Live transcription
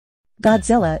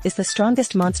Godzilla is the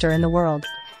strongest monster in the world.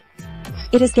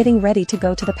 It is getting ready to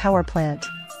go to the power plant.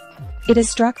 It is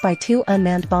struck by two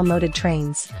unmanned bomb-loaded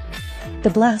trains. The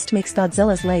blast makes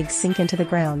Godzilla's legs sink into the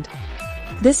ground.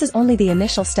 This is only the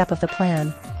initial step of the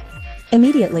plan.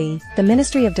 Immediately, the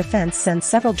Ministry of Defense sends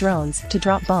several drones to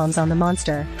drop bombs on the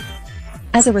monster.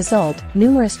 As a result,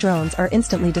 numerous drones are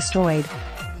instantly destroyed.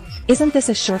 Isn't this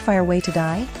a surefire way to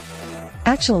die?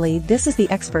 Actually, this is the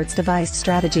experts' devised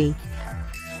strategy.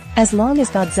 As long as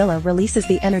Godzilla releases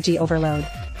the energy overload,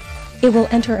 it will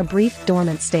enter a brief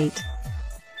dormant state.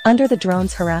 Under the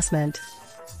drone's harassment,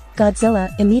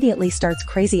 Godzilla immediately starts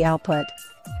crazy output.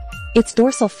 Its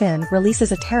dorsal fin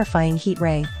releases a terrifying heat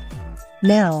ray.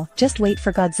 Now, just wait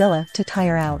for Godzilla to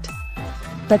tire out.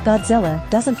 But Godzilla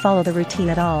doesn't follow the routine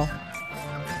at all.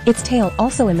 Its tail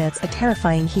also emits a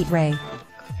terrifying heat ray.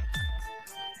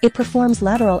 It performs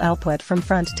lateral output from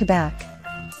front to back.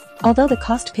 Although the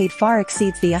cost paid far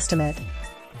exceeds the estimate.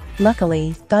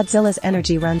 Luckily, Godzilla's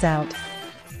energy runs out.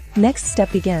 Next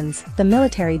step begins, the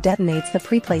military detonates the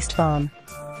pre-placed bomb.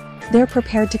 They're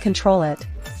prepared to control it.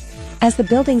 As the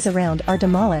buildings around are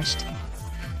demolished,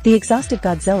 the exhausted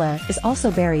Godzilla is also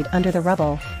buried under the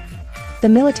rubble. The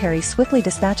military swiftly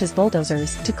dispatches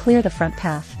bulldozers to clear the front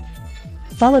path,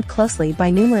 followed closely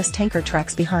by numerous tanker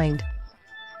trucks behind.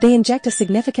 They inject a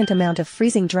significant amount of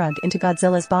freezing drug into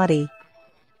Godzilla's body.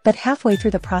 But halfway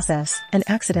through the process, an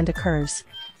accident occurs.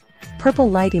 Purple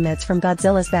light emits from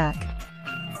Godzilla's back.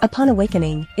 Upon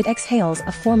awakening, it exhales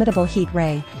a formidable heat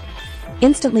ray.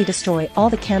 Instantly destroy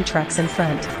all the cam trucks in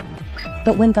front.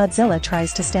 But when Godzilla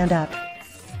tries to stand up,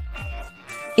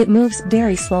 it moves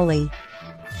very slowly.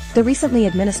 The recently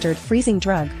administered freezing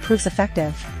drug proves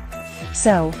effective.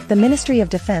 So, the Ministry of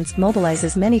Defense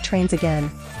mobilizes many trains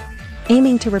again,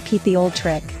 aiming to repeat the old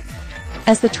trick.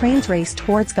 As the trains race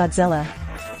towards Godzilla,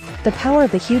 the power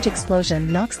of the huge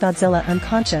explosion knocks Godzilla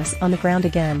unconscious on the ground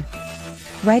again.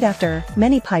 Right after,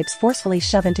 many pipes forcefully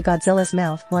shove into Godzilla's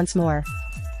mouth once more.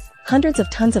 Hundreds of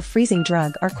tons of freezing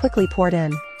drug are quickly poured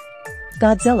in.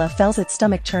 Godzilla feels its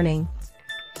stomach churning,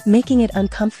 making it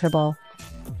uncomfortable.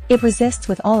 It resists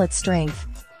with all its strength.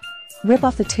 Rip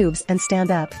off the tubes and stand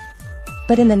up.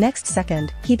 But in the next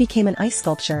second, he became an ice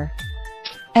sculpture.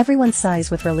 Everyone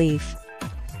sighs with relief.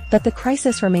 But the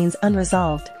crisis remains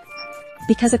unresolved.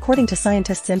 Because according to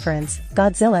scientists' inference,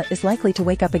 Godzilla is likely to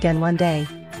wake up again one day.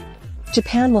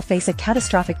 Japan will face a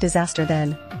catastrophic disaster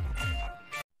then.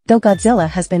 Though Godzilla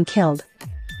has been killed,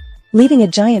 leaving a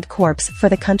giant corpse for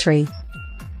the country.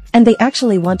 And they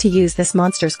actually want to use this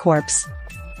monster's corpse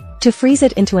to freeze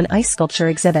it into an ice sculpture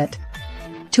exhibit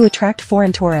to attract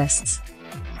foreign tourists.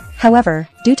 However,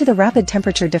 due to the rapid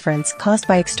temperature difference caused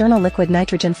by external liquid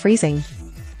nitrogen freezing,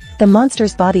 the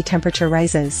monster's body temperature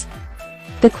rises.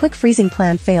 The quick freezing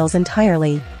plan fails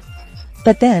entirely.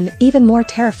 But then, even more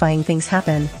terrifying things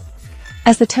happen.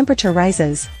 As the temperature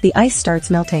rises, the ice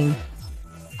starts melting.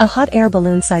 A hot air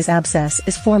balloon-size abscess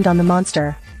is formed on the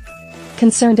monster.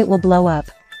 Concerned it will blow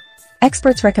up,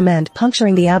 experts recommend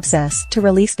puncturing the abscess to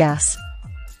release gas.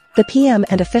 The PM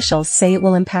and officials say it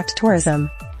will impact tourism.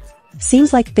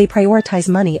 Seems like they prioritize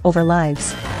money over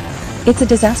lives. It's a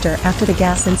disaster after the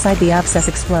gas inside the abscess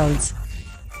explodes,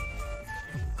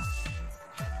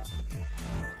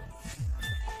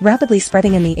 rapidly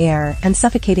spreading in the air and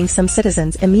suffocating some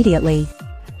citizens immediately.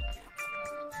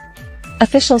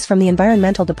 Officials from the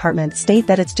environmental department state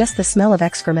that it's just the smell of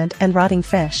excrement and rotting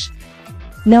fish.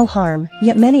 No harm,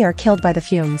 yet many are killed by the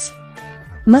fumes.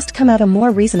 Must come out a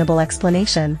more reasonable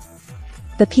explanation.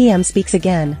 The PM speaks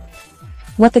again.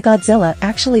 What the Godzilla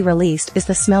actually released is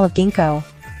the smell of ginkgo.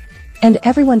 And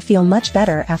everyone feel much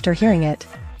better after hearing it.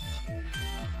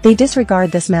 They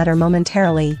disregard this matter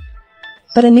momentarily.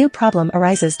 But a new problem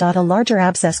arises. A larger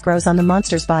abscess grows on the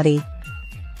monster's body.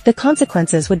 The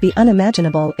consequences would be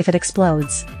unimaginable if it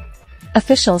explodes.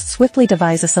 Officials swiftly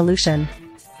devise a solution.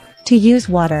 To use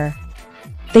water.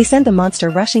 They send the monster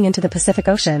rushing into the Pacific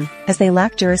Ocean, as they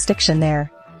lack jurisdiction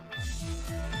there.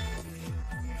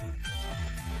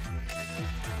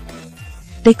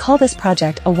 They call this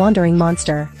project a wandering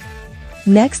monster.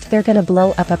 Next, they're gonna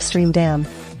blow up upstream dam.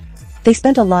 They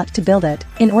spent a lot to build it,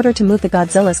 in order to move the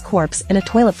Godzilla's corpse in a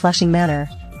toilet-flushing manner.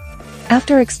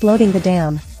 After exploding the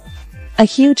dam, a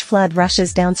huge flood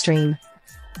rushes downstream.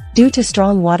 Due to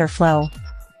strong water flow,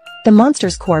 the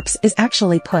monster's corpse is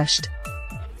actually pushed.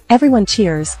 Everyone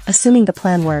cheers, assuming the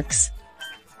plan works.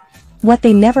 What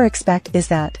they never expect is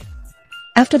that,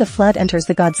 after the flood enters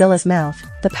the Godzilla's mouth,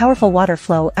 the powerful water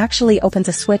flow actually opens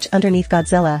a switch underneath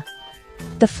Godzilla.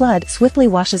 The flood swiftly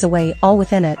washes away all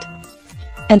within it.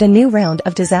 And a new round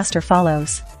of disaster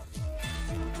follows.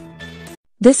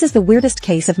 This is the weirdest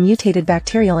case of mutated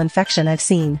bacterial infection I've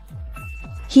seen.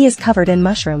 He is covered in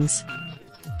mushrooms.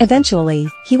 Eventually,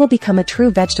 he will become a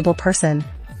true vegetable person.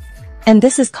 And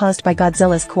this is caused by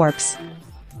Godzilla's corpse.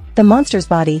 The monster's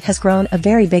body has grown a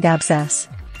very big abscess.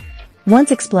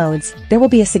 Once explodes, there will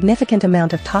be a significant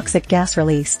amount of toxic gas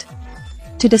released.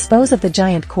 To dispose of the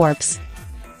giant corpse,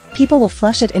 people will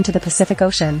flush it into the Pacific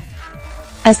Ocean.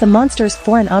 As the monster's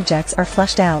foreign objects are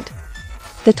flushed out,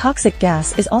 the toxic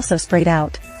gas is also sprayed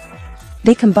out.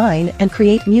 They combine and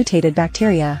create mutated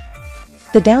bacteria.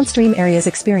 The downstream areas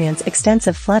experience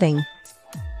extensive flooding.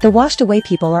 The washed-away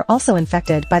people are also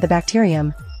infected by the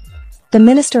bacterium. The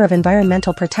Minister of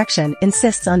Environmental Protection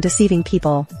insists on deceiving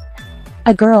people.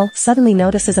 A girl suddenly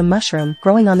notices a mushroom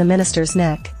growing on the minister's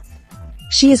neck.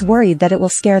 She is worried that it will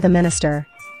scare the minister.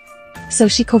 So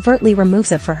she covertly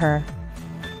removes it for her.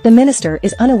 The minister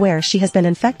is unaware she has been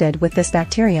infected with this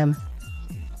bacterium.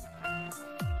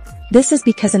 This is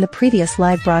because in the previous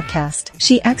live broadcast,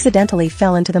 she accidentally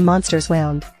fell into the monster's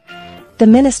wound. The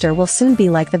minister will soon be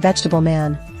like the vegetable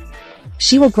man.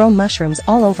 She will grow mushrooms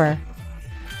all over.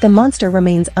 The monster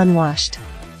remains unwashed.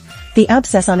 The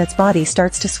abscess on its body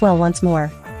starts to swell once more.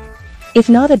 If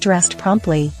not addressed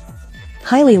promptly,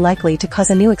 highly likely to cause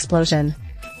a new explosion.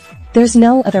 There's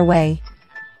no other way.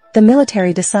 The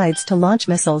military decides to launch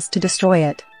missiles to destroy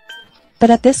it. But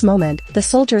at this moment, the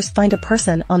soldiers find a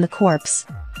person on the corpse.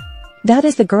 That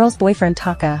is the girl's boyfriend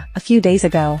Taka, a few days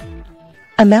ago.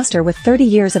 A master with 30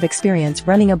 years of experience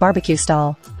running a barbecue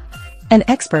stall. An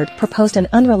expert proposed an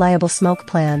unreliable smoke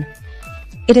plan.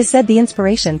 It is said the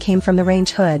inspiration came from the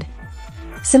range hood.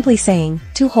 Simply saying,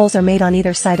 2 holes are made on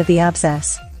either side of the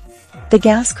abscess. The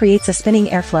gas creates a spinning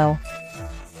airflow.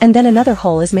 And then another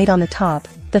hole is made on the top.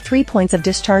 The 3 points of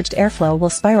discharged airflow will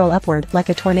spiral upward like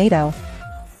a tornado,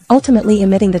 ultimately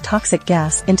emitting the toxic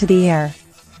gas into the air.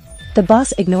 The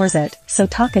boss ignores it, so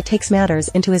Taka takes matters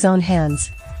into his own hands.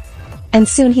 And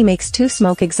soon he makes 2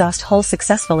 smoke exhaust holes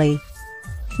successfully,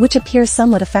 which appears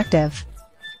somewhat effective.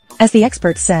 As the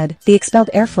expert said, the expelled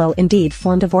airflow indeed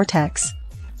formed a vortex.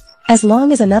 As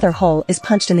long as another hole is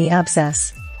punched in the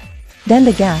abscess, then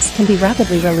the gas can be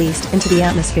rapidly released into the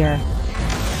atmosphere.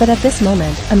 But at this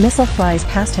moment, a missile flies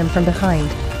past him from behind.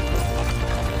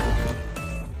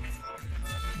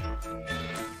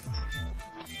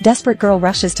 Desperate girl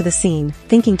rushes to the scene,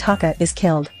 thinking Taka is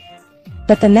killed.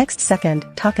 But the next second,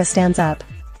 Taka stands up.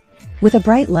 With a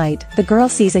bright light, the girl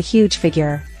sees a huge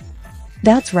figure.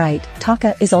 That's right,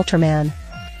 Taka is Ultraman.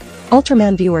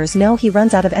 Ultraman viewers know he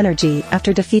runs out of energy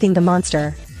after defeating the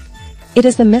monster. It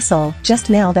is the missile, just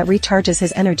now, that recharges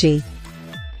his energy.